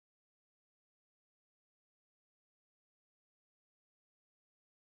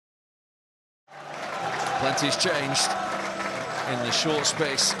Plenty's changed in the short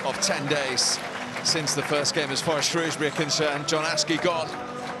space of 10 days since the first game as far as Shrewsbury are concerned. John Askey gone.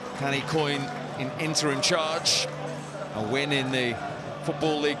 Can he coin in interim charge? A win in the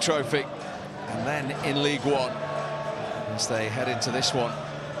Football League trophy and then in League One as they head into this one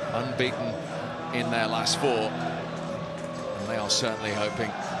unbeaten in their last 4. And they are certainly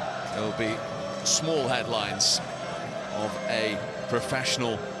hoping there will be small headlines of a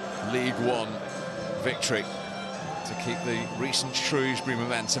professional League One victory to keep the recent Shrewsbury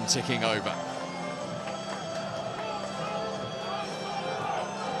momentum ticking over.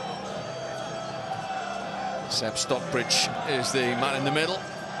 Seb Stockbridge is the man in the middle.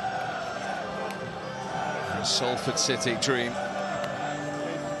 And Salford City dream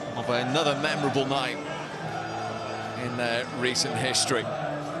of another memorable night in their recent history.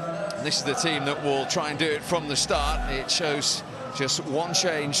 And this is the team that will try and do it from the start. It shows just one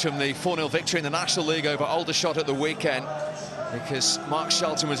change from the 4-0 victory in the National League over Aldershot at the weekend, because Mark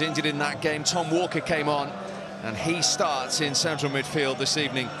Shelton was injured in that game. Tom Walker came on, and he starts in central midfield this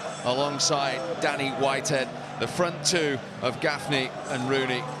evening alongside Danny Whitehead. The front two of Gaffney and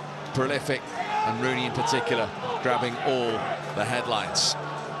Rooney, prolific, and Rooney in particular grabbing all the headlines.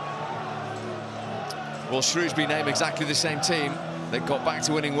 Well, Shrewsbury name exactly the same team that got back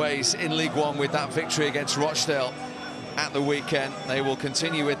to winning ways in League One with that victory against Rochdale at the weekend. They will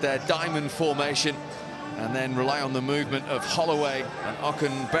continue with their diamond formation and then rely on the movement of Holloway and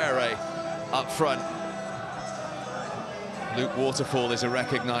Okenabirhie up front. Luke Waterfall is a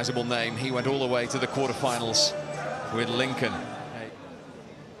recognisable name. He went all the way to the quarterfinals with Lincoln.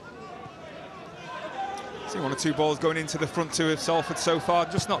 See 1 or 2 balls going into the front two of Salford so far,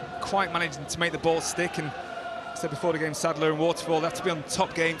 just not quite managing to make the ball stick. And I said before the game, Sadler and Waterfall have to be on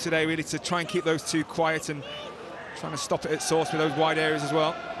top game today, really, to try and keep those two quiet and trying to stop it at source with those wide areas as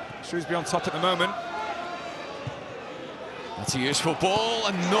well. Shrewsbury on top at the moment. That's a useful ball,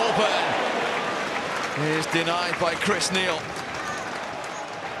 and Norburn is denied by Chris Neal.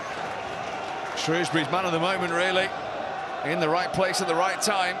 Shrewsbury's man of the moment, really, in the right place at the right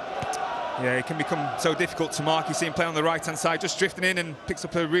time. Yeah, it can become so difficult to mark. You see him play on the right-hand side, just drifting in, and picks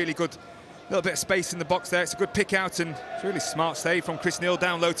up a really good little bit of space in the box there. It's a good pick out, and it's a really smart save from Chris Neal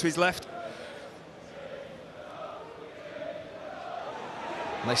down low to his left.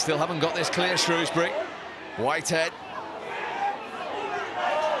 And they still haven't got this clear, Shrewsbury. Whitehead.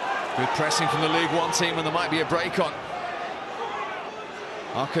 Good pressing from the League One team, and there might be a break on.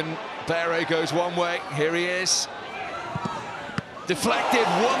 Okenabirhie goes one way. Here he is. Deflected,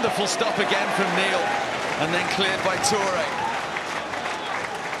 wonderful stop again from Neal, and then cleared by Toure.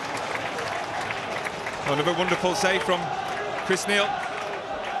 Another wonderful save from Chris Neal.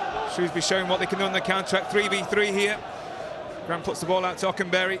 Shrewsbury showing what they can do on the counter-attack. 3v3 here. Grant puts the ball out to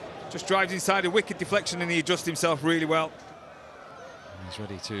Okenabirhie. Just drives inside a wicked deflection, and he adjusts himself really well. He's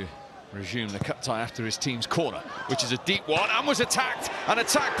ready to resume the cut tie after his team's corner, which is a deep one, and was attacked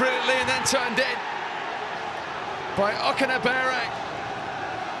brilliantly, and then turned in by Okenabirhie.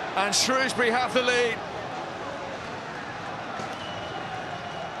 And Shrewsbury have the lead.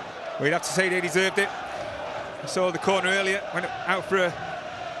 Well, you'd have to say they deserved it. I saw the corner earlier, went out for a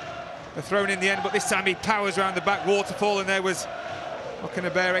throw in the end, but this time he powers around the back, Waterfall, and there was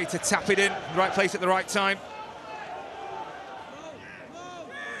Okenabirhie to tap it in, the right place at the right time.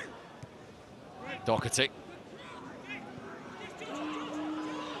 Docherty.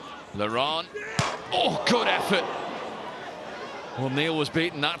 Laurent. Oh, good effort. Well, Neal was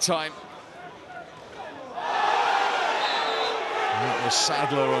beaten that time. That was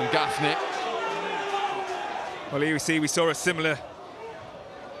Sadler on Gaffney. Well, here we saw a similar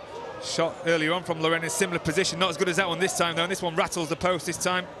shot earlier on from Laurent in a similar position. Not as good as that one this time, though, and this one rattles the post this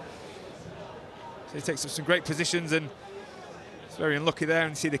time. So he takes up some great positions, and it's very unlucky there.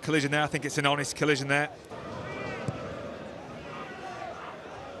 And you see the collision there. I think it's an honest collision there.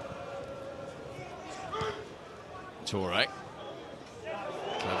 Toure.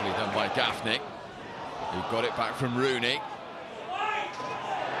 Cleverly done by Gaffney, who got it back from Rooney.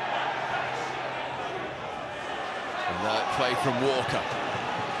 And that play from Walker.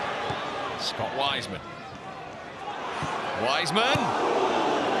 Scott Wiseman. Wiseman!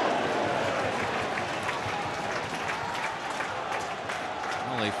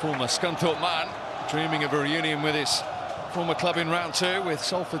 Well, a former Scunthorpe man, dreaming of a reunion with his former club in round 2, with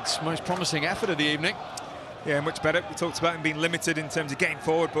Salford's most promising effort of the evening. Yeah, much better. We talked about him being limited in terms of getting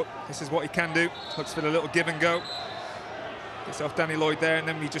forward, but this is what he can do. Looks for a little give and go. Gets off Danny Lloyd there, and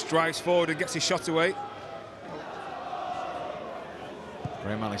then he just drives forward and gets his shot away.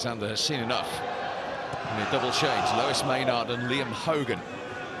 Graham Alexander has seen enough in a double change. Lewis Maynard and Liam Hogan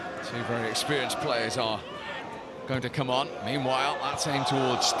Two very experienced players are going to come on. Meanwhile, that's aimed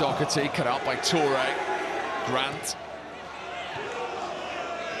towards Docherty, cut out by Toure. Grant.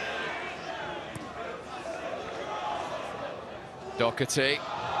 Docherty.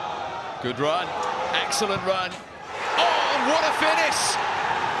 Good run. Excellent run. Oh, what a finish!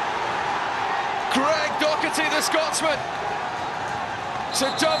 Greg Docherty, the Scotsman,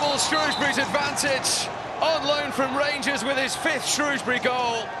 to double Shrewsbury's advantage. On loan from Rangers with his 5th Shrewsbury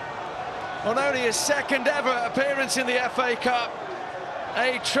goal. On only his 2nd ever appearance in the FA Cup.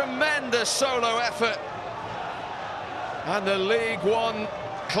 A tremendous solo effort. And the League One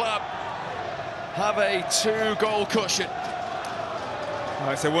club have a 2-goal cushion. Oh,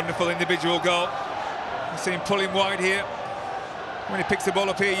 it's a wonderful individual goal. You see him pulling wide here. When he picks the ball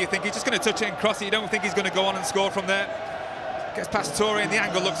up here, you think he's just going to touch it and cross it. You don't think he's going to go on and score from there. Gets past Toure and the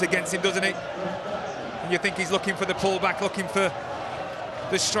angle looks against him, doesn't it? And you think he's looking for the pullback, looking for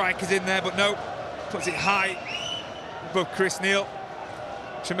the strikers in there, but no. Puts it high above Chris Neal.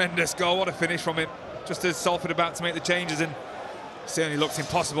 Tremendous goal, what a finish from him. Just as Salford about to make the changes, and certainly looks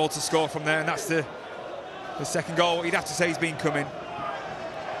impossible to score from there, and that's the 2nd goal. You'd have to say he's been coming.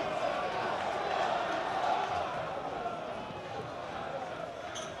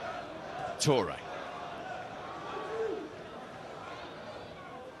 Toure.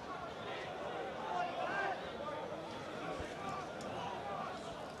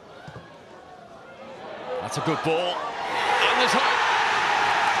 That's a good ball. And there's hope.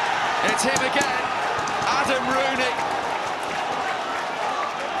 It's him again. Adam Rooney.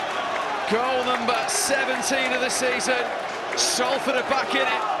 Goal number 17 of the season. Salford are back in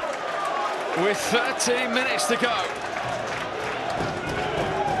it with 13 minutes to go.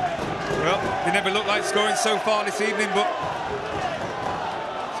 Well, they never looked like scoring so far this evening, but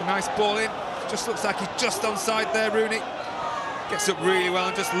it's a nice ball in. Just looks like he's just onside there, Rooney. Gets up really well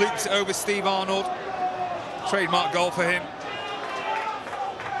and just loops it over Steve Arnold. Trademark goal for him.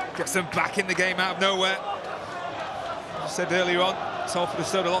 Gets them back in the game out of nowhere. As I said earlier on, Salford have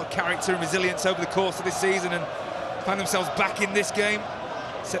showed a lot of character and resilience over the course of this season and found themselves back in this game.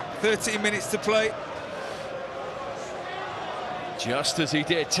 Set 13 minutes to play. Just as he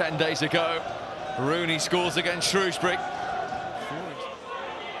did 10 days ago, Rooney scores against Shrewsbury.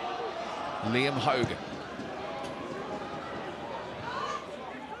 Liam Hogan.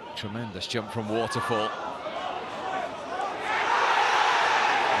 Tremendous jump from Waterfall.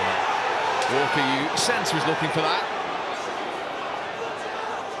 Walker, you sense, was looking for that.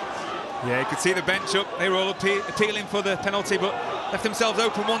 Yeah, you could see the bench up. They were all appealing for the penalty, but left themselves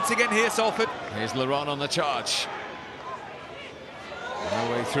open once again here, Salford. Here's Laurent on the charge.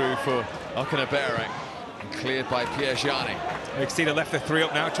 No way through for Okenabirhie, and cleared by Pierre Gianni. You can see they left the 3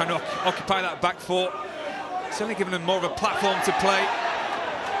 up now, trying to occupy that back 4. Certainly giving them more of a platform to play.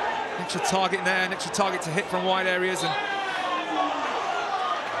 An extra target there, an extra target to hit from wide areas. And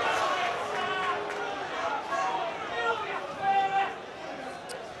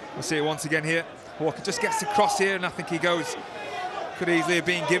we'll see it once again here. Walker just gets to cross here, and I think he goes, could easily have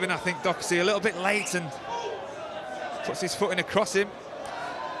been given. I think Docherty a little bit late and puts his foot in across him.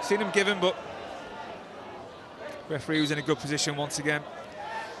 Seen him given, but referee was in a good position once again.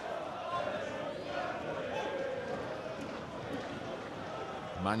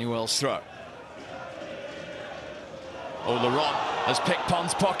 Manuel's throw. Oh, Laurent has picked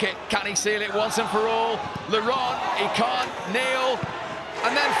Pond's pocket. Can he seal it once and for all? Laurent, he can't. Neal,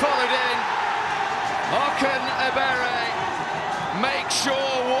 and then followed in. Okenabirhie makes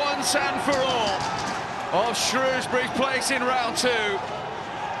sure once and for all of Shrewsbury's place in round 2.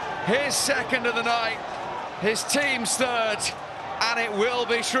 His 2nd of the night, his team's 3rd, and it will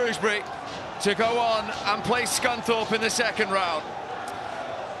be Shrewsbury to go on and play Scunthorpe in the 2nd round.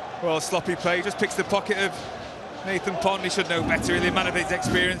 Well, sloppy play, just picks the pocket of Nathan Pond. He should know better, really, man of his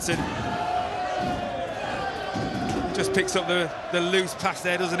experience, and just picks up the loose pass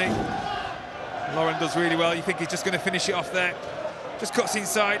there, doesn't he? Lauren does really well. You think he's just going to finish it off there. Just cuts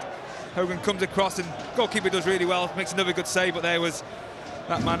inside. Hogan comes across, and goalkeeper does really well, makes another good save, but there was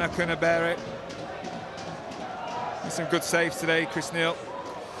that man Okenabirhie. Some good saves today, Chris Neal.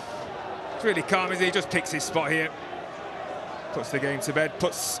 It's really calm, isn't he? He just picks his spot here. Puts the game to bed,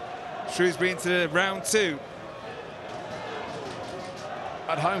 puts Shrewsbury into round 2.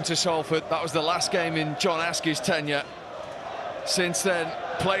 At home to Salford, that was the last game in John Askey's tenure. Since then,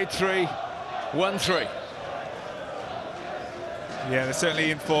 played 3, won 3. Yeah, they're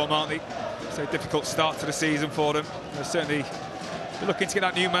certainly in form, aren't they? So difficult start to the season for them. They're certainly looking to get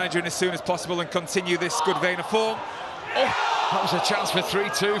that new manager in as soon as possible and continue this good vein of form. Oh, that was a chance for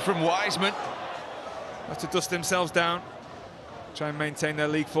 3-2 from Wiseman. Have to dust themselves down, try and maintain their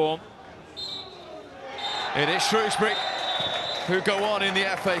league form. It is Shrewsbury who go on in the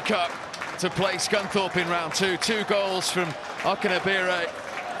FA Cup to play Scunthorpe in round 2. 2 goals from Okenabirhie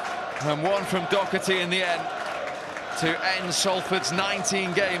and 1 from Docherty in the end to end Salford's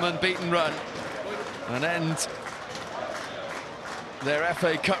 19-game unbeaten run and end their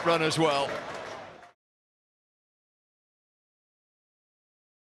FA Cup run as well.